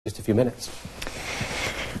few minutes.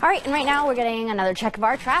 All right, and right now we're getting another check of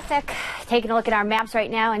our traffic. Taking a look at our maps right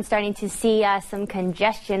now and starting to see some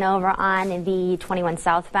congestion over on the 21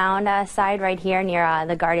 southbound side right here near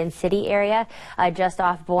the Garden City area. Just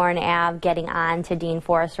off Bourne Ave, getting on to Dean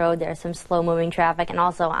Forest Road. There's some slow-moving traffic, and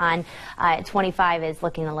also on 25 is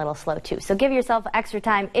looking a little slow too. So give yourself extra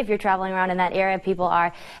time if you're traveling around in that area. People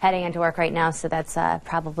are heading into work right now, so that's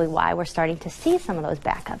probably why we're starting to see some of those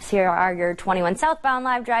backups. Here are your 21 southbound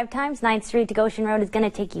live drive times. 9th Street to Goshen Road is going to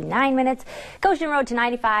take you 9 minutes. Goshen Road to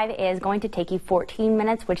 95 is going to take you 14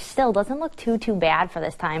 minutes, which still doesn't look too bad for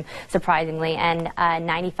this time, surprisingly. And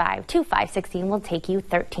 95 to 516 will take you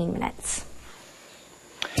 13 minutes.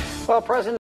 Well, President